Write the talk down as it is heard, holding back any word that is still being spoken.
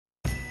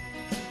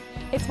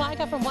It's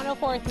Micah from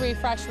 104.3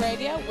 Fresh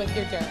Radio with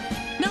your dirt.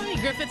 Melanie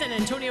Griffith and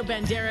Antonio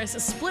Banderas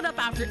split up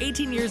after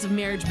 18 years of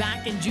marriage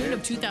back in June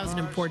of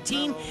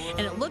 2014, and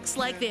it looks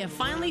like they have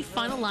finally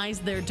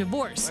finalized their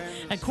divorce.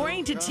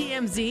 According to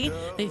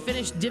TMZ, they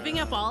finished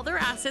divvying up all their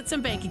assets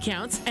and bank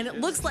accounts, and it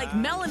looks like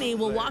Melanie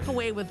will walk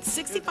away with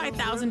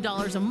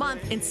 $65,000 a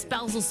month in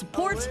spousal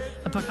support,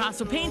 a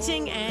Picasso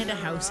painting, and a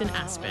house in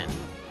Aspen.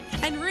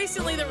 And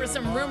recently there were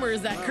some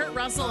rumors that Kurt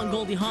Russell and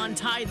Goldie Hawn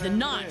tied the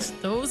knot.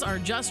 Those are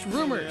just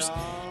rumors.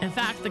 In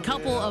fact, the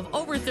couple of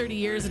over 30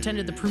 years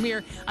attended the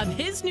premiere of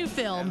his new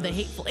film, The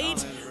Hateful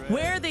Eight,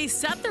 where they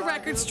set the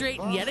record straight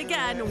yet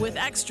again with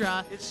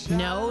Extra.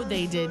 No,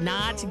 they did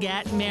not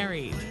get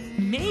married.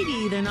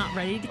 Maybe they're not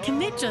ready to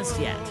commit just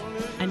yet.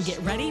 And get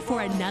ready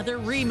for another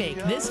remake.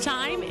 This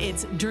time,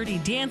 it's Dirty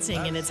Dancing,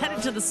 and it's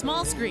headed to the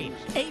small screen.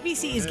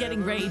 ABC is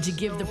getting ready to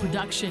give the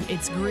production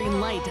its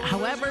green light.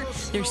 However,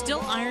 they're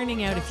still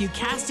ironing out a few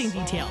casting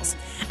details.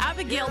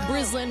 Abigail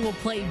Breslin will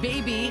play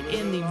Baby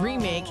in the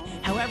remake.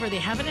 However, they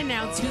haven't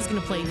announced who's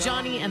going to play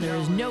Johnny, and there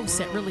is no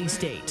set release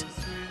date.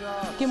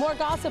 Get more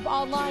gossip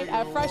online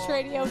at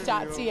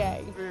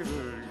freshradio.ca.